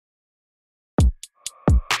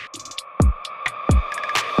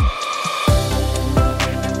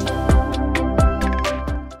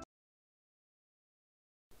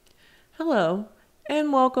Hello,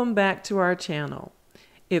 and welcome back to our channel.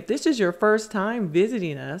 If this is your first time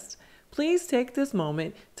visiting us, please take this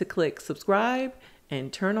moment to click subscribe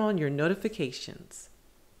and turn on your notifications.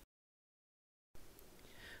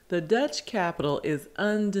 The Dutch capital is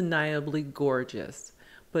undeniably gorgeous,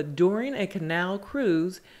 but during a canal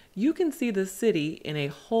cruise, you can see the city in a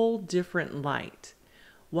whole different light.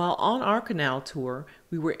 While on our canal tour,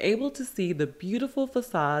 we were able to see the beautiful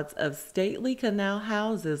facades of stately canal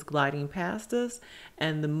houses gliding past us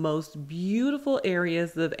and the most beautiful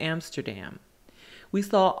areas of Amsterdam. We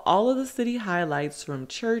saw all of the city highlights from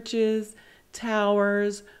churches,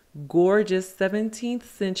 towers, gorgeous 17th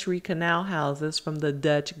century canal houses from the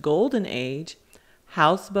Dutch Golden Age,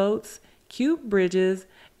 houseboats, cute bridges,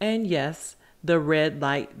 and yes, the red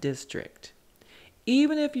light district.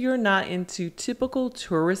 Even if you're not into typical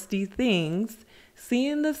touristy things,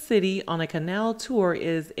 seeing the city on a canal tour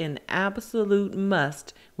is an absolute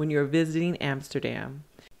must when you're visiting Amsterdam.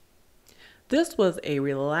 This was a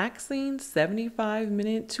relaxing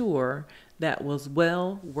 75-minute tour that was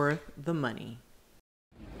well worth the money.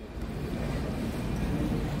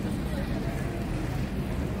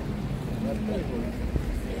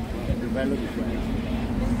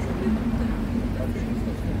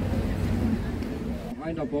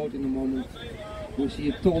 Behind our boat in a moment, we see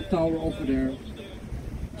a tall tower over there.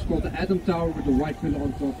 It's called the Atom Tower with a white pillar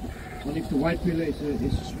on top. Underneath the white pillar is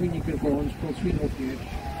a screen you can go on. It's called Screen over here.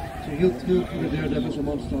 It's a heel thrill for the daredevils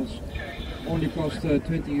amongst us. Only cost 20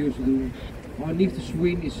 euros to do. Underneath the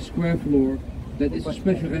screen is a square floor. That is a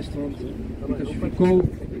special restaurant. Because if you go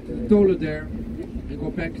to the toilet there and go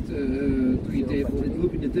back to your table, it will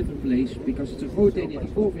be in a different place because it's a rotating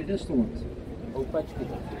revolving restaurant.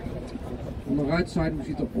 On the right side we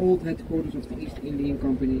see the old headquarters of the East Indian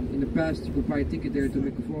Company. In the past you could buy a ticket there to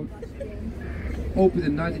make a vote. Opened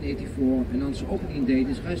in 1984 and on its opening day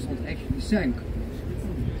this restaurant actually sank.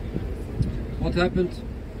 What happened?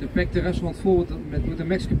 They packed the restaurant full with a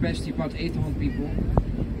max capacity about 800 people.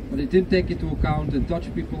 But it didn't take into account that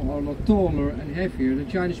Dutch people are a lot taller and heavier than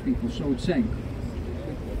Chinese people, so it sank.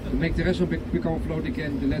 To make the restaurant become afloat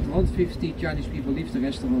again, they let 150 Chinese people leave the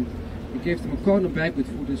restaurant. They gave them a corner bag with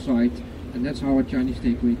food inside, and that's how a Chinese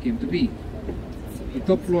takeaway came to be. The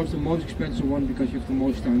top floor is the most expensive one because you have the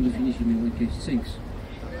most time to finish your meal in case it sinks.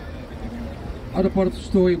 Other part of the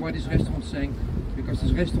story why this restaurant sank, because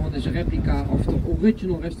this restaurant is a replica of the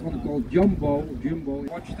original restaurant called Jumbo,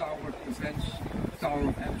 Watchtower, the French Tower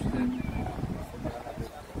of Amsterdam.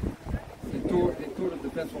 They tore the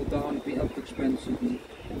defense wall down, it built up expensive.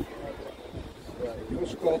 It's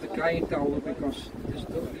also called the Giant Tower because this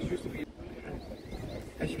used to be.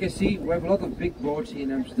 As you can see, we have a lot of big boats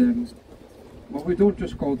in Amsterdam, but we don't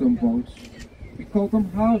just call them boats, we call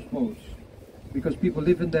them houseboats, because people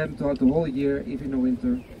live in them throughout the whole year, even in the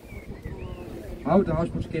winter. How the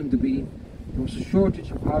houseboats came to be, there was a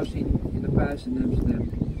shortage of housing in the past in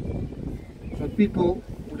Amsterdam. So people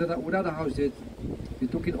without a house did, they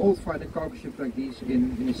took in old freight and cargo ships like these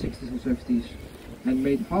in the 60s and 70s and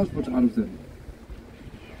made houseboats out of them.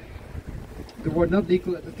 They were not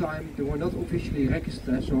legal at the time, they were not officially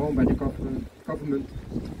registered as a home by the government.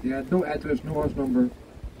 They had no address, no house number,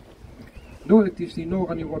 no electricity, no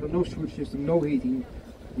running water, no sewage system, no heating.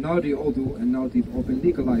 Now they all do, and now they've all been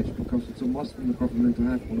legalized because it's a must from the government to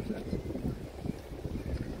have all of that.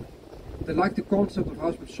 They liked the concept of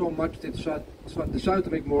houseboats so much they decided to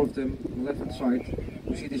make more of them. On the left hand side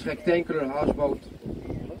you see this rectangular houseboat,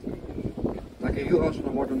 like a real house on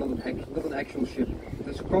the water, not an actual ship.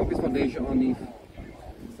 There's a concrete foundation underneath.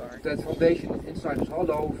 That foundation inside is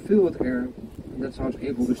hollow, filled with air, and that's how it's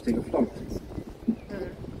able to stay afloat.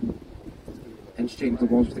 And change the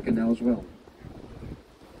walls of the canal as well.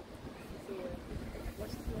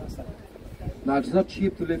 Now it's not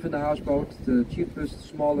cheap to live in a houseboat. The cheapest,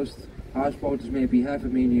 smallest houseboat is maybe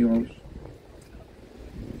 €500,000.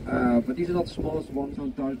 But these are not the smallest ones,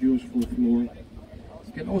 on €1,000 for a floor.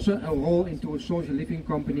 You can also enroll into a social living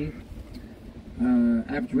company.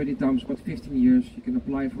 Average waiting time is about 15 years. You can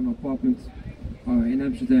apply for an apartment in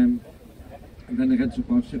Amsterdam, and then the rent is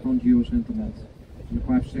about €700 rent a month. In the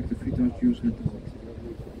private sector, €3,000 rent a month.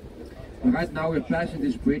 But right now we're passing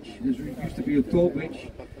this bridge. This used to be a toll bridge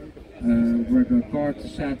where the guard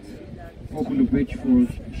sat, opened the bridge for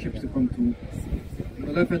ships to come to. On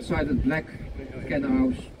the left hand side, the black canal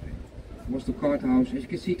house was the guard house. As you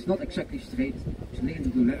can see, it's not exactly straight, it's leaning to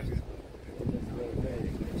the left.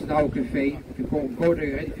 It's now a cafe. You can go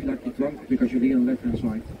there if you like to be drunk because you're leaning on the left hand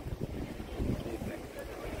side.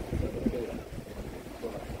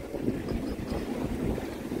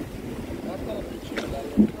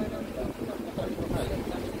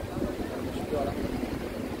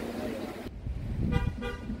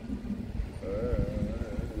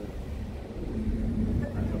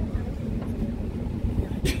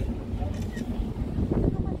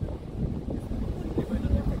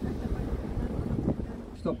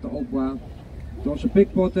 opera. There was a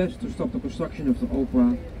big protest to stop the construction of the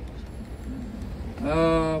opera.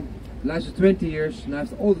 Lasted 20 years, and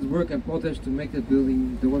after all the work and protest to make that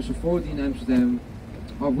building, there was a 40 in Amsterdam,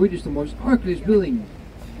 of which is the most ugliest building.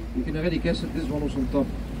 You can already guess that this one was on top.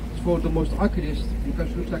 It's voted the most ugliest because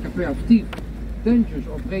it looks like a pair of teeth, dentures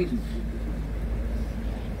or braces.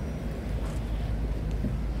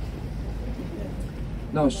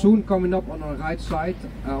 Now soon coming up on our right side,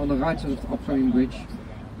 of the upcoming bridge,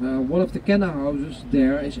 one of the canal houses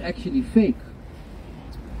there is actually fake.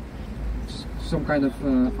 It's some kind of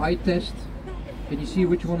eye test. Can you see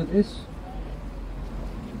which one it is?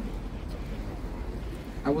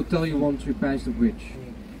 I will tell you once we pass the bridge.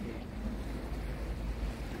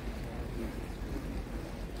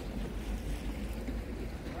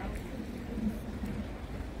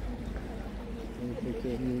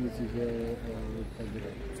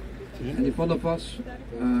 And in front of us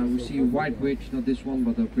we see a white bridge, not this one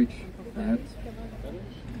but a bridge ahead.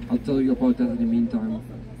 I'll tell you about that in the meantime.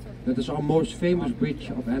 That is our most famous bridge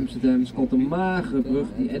of Amsterdam. It's called the Magere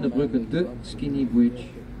Brug, the Ennebrugge, the Skinny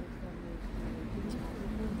Bridge.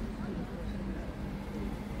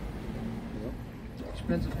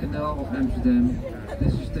 Expensive canal of Amsterdam.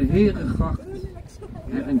 This is the Herengracht,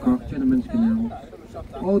 Herengracht, Gentleman's Canal.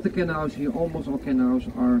 All the canals here, almost all canals,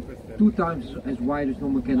 are 2 times as wide as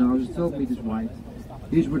normal canals, 12 meters wide.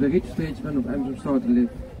 These were the rich tradesmen of Amsterdam started to live.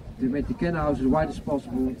 They made the canals as wide as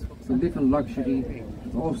possible to live in luxury,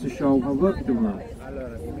 but also to show how wealthy they were.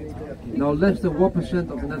 Now less than 1%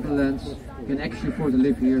 of the Netherlands can actually afford to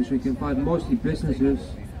live here, so you can find mostly businesses,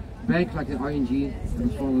 banks like the ING, and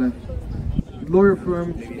the far left, lawyer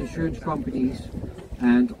firms, insurance companies,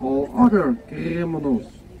 and all other criminals.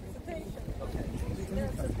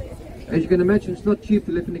 As you can imagine, it's not cheap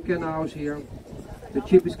to live in the canals here. The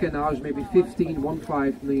cheapest canal is maybe 15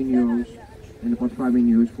 million euros, and about 5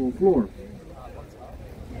 million euros for a floor.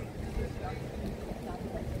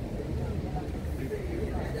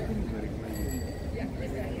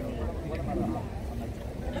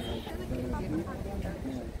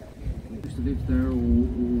 I used to live there,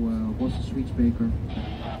 who was a sweets baker.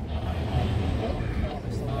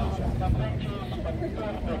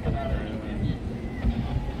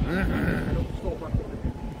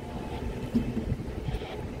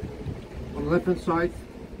 On the left hand side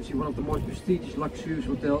you see one of the most prestigious luxurious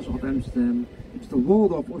hotels of Amsterdam. It's the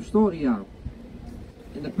Waldorf Astoria.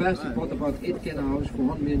 In the past we bought about 8 canals for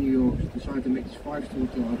 1 million euros, decided to make this 5-star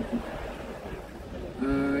hotel out of it.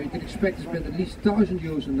 You can expect to spend at least 1,000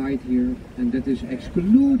 euros a night here, and that is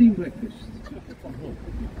excluding breakfast.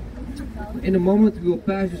 In a moment we will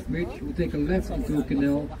pass this bridge, we'll take a left into a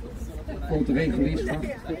canal called the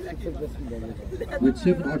Reguliersgracht with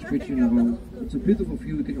 7 archbridges in a row. It's a beautiful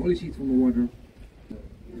view, you can only see it from the water.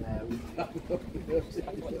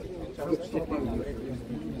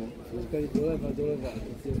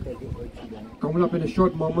 Coming up in a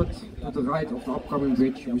short moment to the right of the upcoming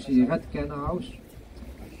bridge, we see a red canal house.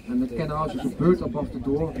 And that canal house is a bird above the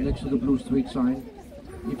door next to the blue street sign.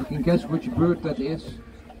 If you can guess which bird that is,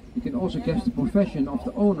 you can also guess the profession of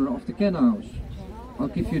the owner of the canal house. I'll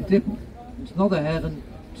give you a tip. It's not a heron,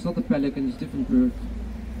 it's not a pelican, it's a different bird.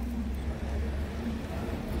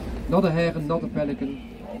 Not a heron, not a pelican.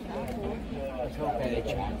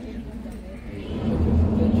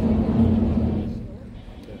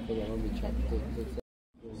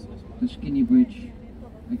 The Skinny Bridge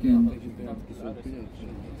again.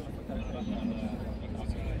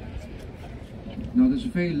 Now there's a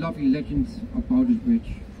very lovely legend about this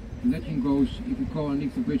bridge. The legend goes, if you go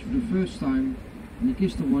underneath the bridge for the first time and you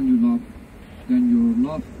kiss the one you love, then your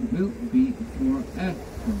love will be forever.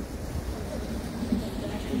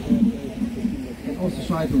 You can also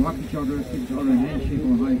decide to hug each other, give each other a handshake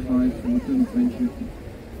or a high five for eternal friendship.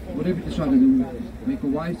 Whatever you decide to do, make a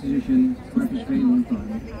wise decision for this very long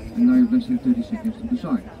time. And now you have less than 30 seconds to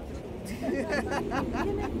decide.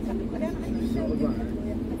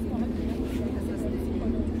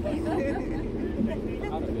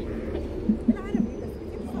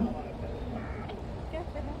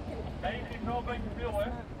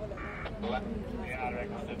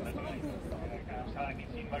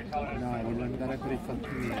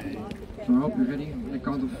 So I hope you're ready. On the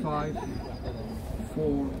count of 5,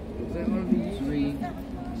 4, 3,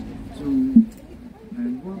 2,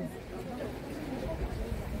 and 1.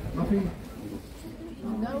 Nothing?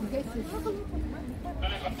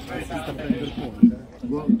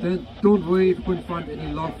 Well, then don't worry if you couldn't find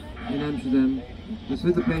any love in Amsterdam. There's a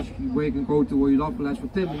little place where you can go to where your love lasts for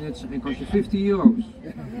 10 minutes and cost you 50 euros.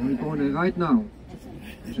 We're going there right now.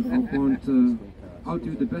 So I'm going to out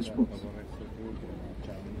to the best spot.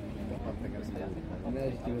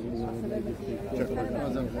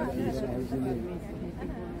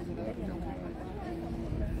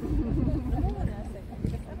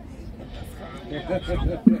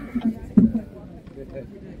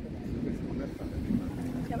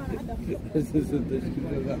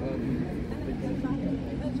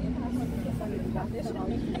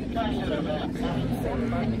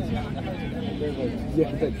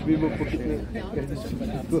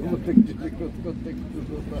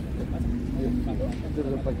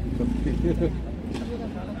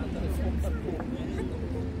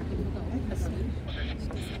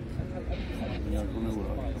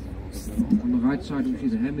 On the right side we see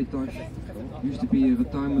the Hermitage. Used to be a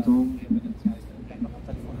retirement home.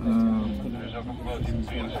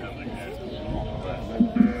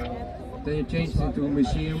 Then it changed into a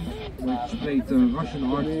museum where it displayed Russian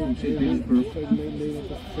art from St. Petersburg.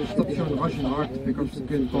 Stopped showing Russian art because the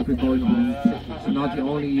current conflict going on. So now they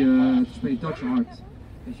only display Dutch art,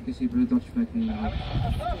 as you can see by the Dutch flag here.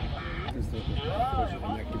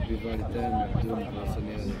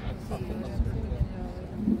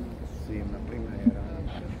 Sì, ma prima era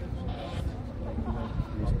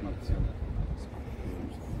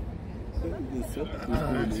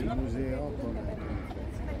un museo con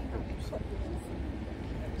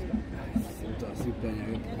si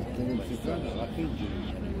pianifica la Figi.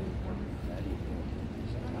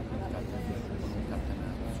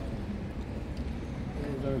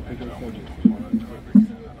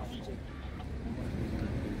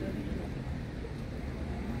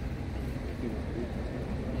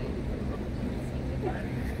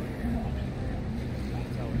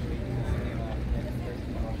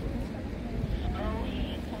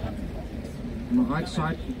 On the right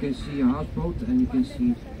side you can see a houseboat and you can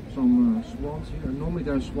see some swans here. Normally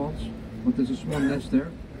there are swans, but there's a swan nest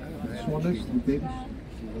there. Swan nest with babies.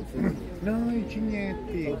 No, I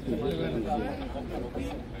cignetti.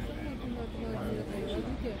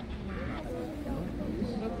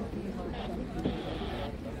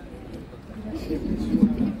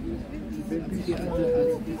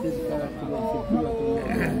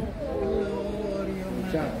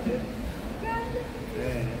 Ciao.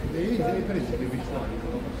 Devi prendere dei visuali.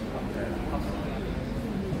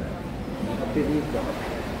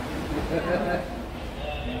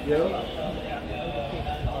 Io?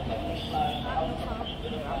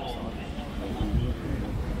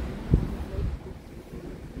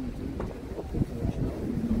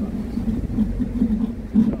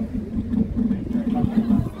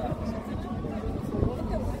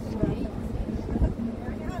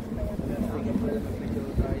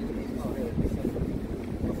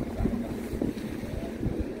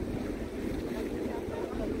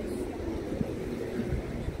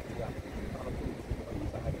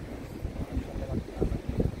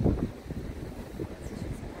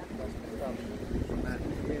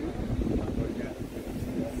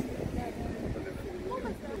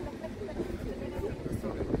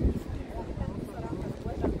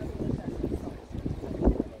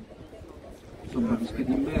 Somebody's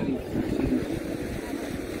getting married.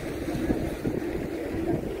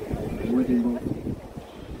 Wedding boat.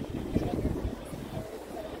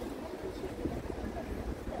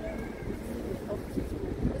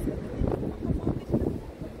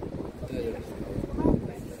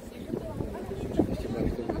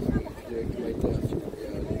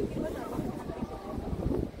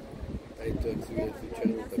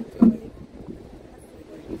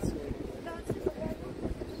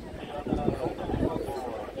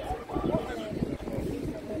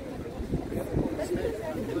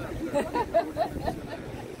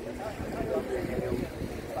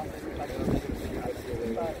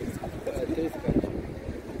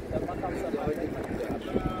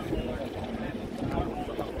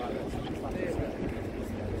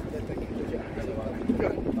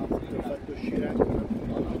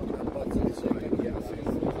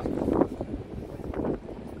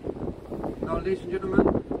 Now, ladies and gentlemen,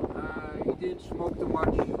 he didn't smoke too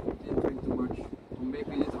much, didn't drink too much, or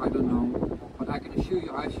maybe he did, I don't know. But I can assure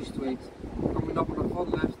you, I see straight. Coming up on the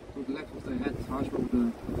front left, to the left of the red house with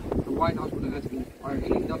the white house with the red roof, are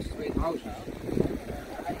really not straight houses.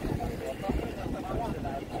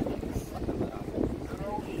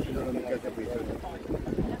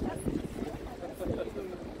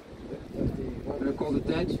 They're called the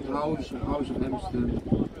Dutch House of Amsterdam.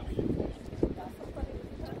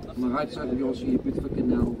 On the right side we also see a beautiful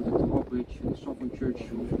canal with the drawbridge and the Sovereign Church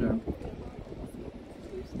over there.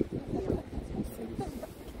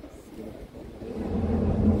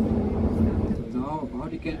 Now, how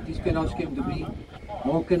these canals came to be?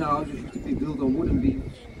 All canals used to be built on wooden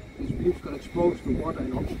beams. These beams got exposed to water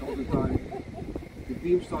and oxygen all the time. The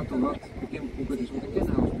beams start to rot, became crooked is what the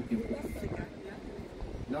canals became crooked.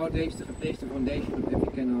 Nowadays they replace the foundation of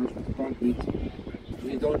every canals with concrete.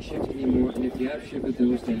 They don't shift anymore, and if they have shifted, they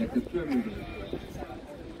will stay like the permanently.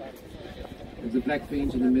 With the black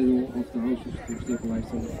veins in the middle of the houses to stabilize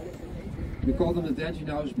them. We call them the dancing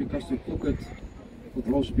houses because they're crooked,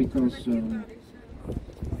 but also because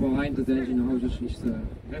behind the dancing houses is the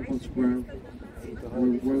Rampant Square,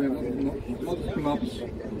 where we have a lot of clubs,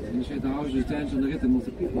 and you say the houses dance on the rhythm of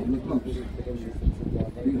the people in the clubs.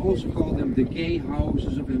 We also call them the gay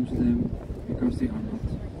houses of Amsterdam because they are not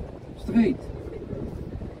straight.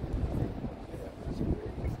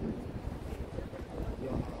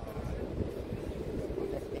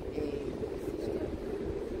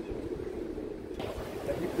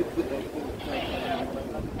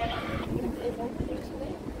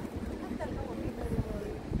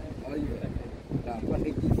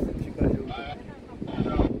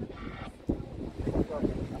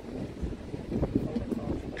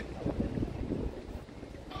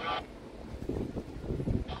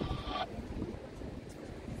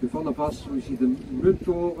 In front of us we see the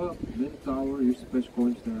Mudtoren, Wind Tower, here's the press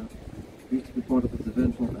coins there. Used to be part of the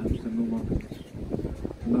event of Amsterdam, no longer is.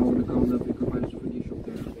 Now we're going to come up, you can find a souvenir shop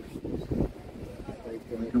there.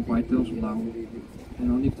 You can buy tails now. And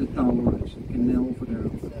underneath the tower is a canal over there.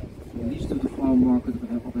 It leads to the flower market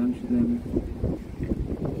of Amsterdam.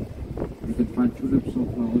 You can find tulips or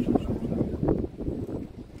flowers or something.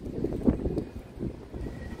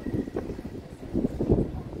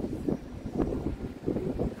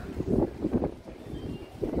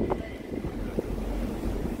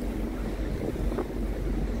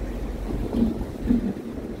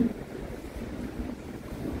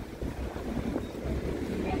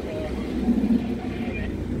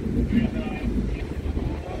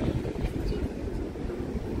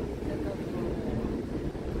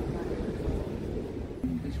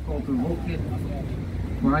 Called the Rokin.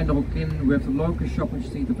 Behind the Rokin we have the longest shopping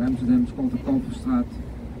street of Amsterdam, it's called the Kalverstraat.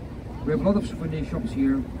 We have a lot of souvenir shops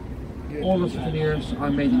here. All the souvenirs are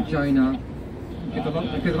made in China. You get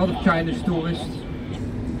a lot of Chinese tourists.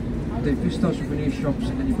 They visit our souvenir shops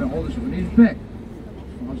and they buy all the souvenirs back.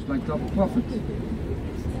 So it's like double profit.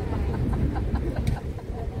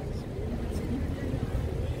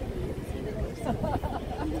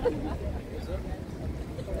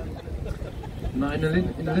 Now in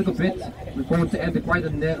a little bit we're going to enter quite a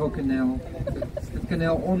narrow canal. The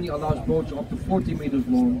canal only allows boats up to 40 meters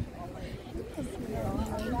long.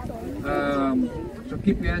 So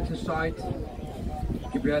keep your hands inside.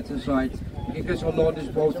 Keep your hands inside. You can guess how long this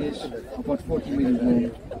boat is, about 40 meters long.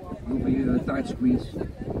 It will be a tight squeeze.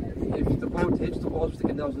 If the boat hits the walls of the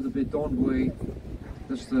canals a little bit, don't worry.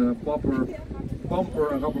 There's the bumper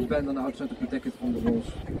and rubber band on the outside to protect it from the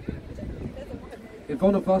walls. In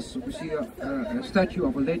front of us we see a statue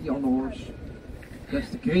of a lady on a horse. That's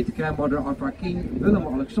the great grandmother of our king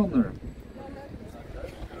Willem-Alexander.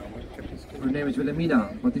 Her name is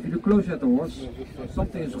Wilhelmina, but if you look close at the horse,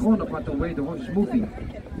 something is wrong about the way the horse is moving.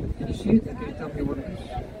 Can you see it? Can you tell me what it is?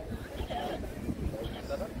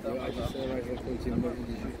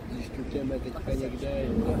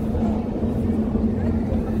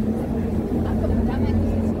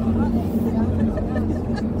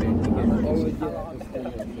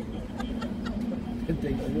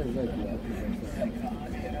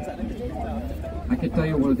 I can tell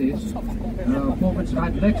you what it is. Forwards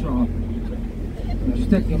right legs are up. Which is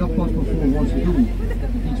technically not possible for a horse to do.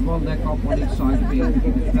 It needs one leg up on each side to be able to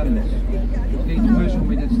keep its balance. It's dangerous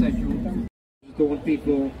with that statue. I don't want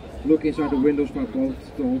people look inside the windows of my boat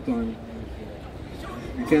the whole time.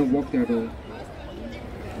 You can't walk there though.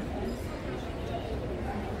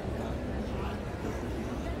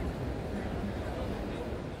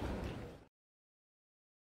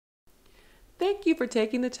 Thank you for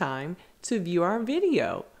taking the time to view our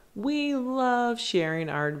video. We love sharing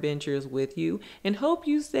our adventures with you and hope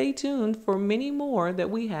you stay tuned for many more that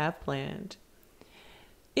we have planned.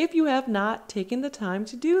 If you have not taken the time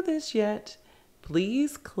to do this yet,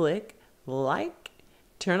 please click like,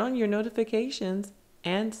 turn on your notifications,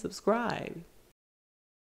 and subscribe.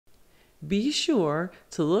 Be sure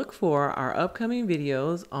to look for our upcoming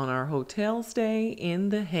videos on our hotel stay in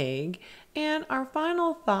The Hague and our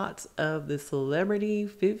final thoughts of the celebrity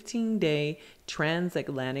 15-day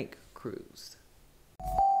transatlantic cruise.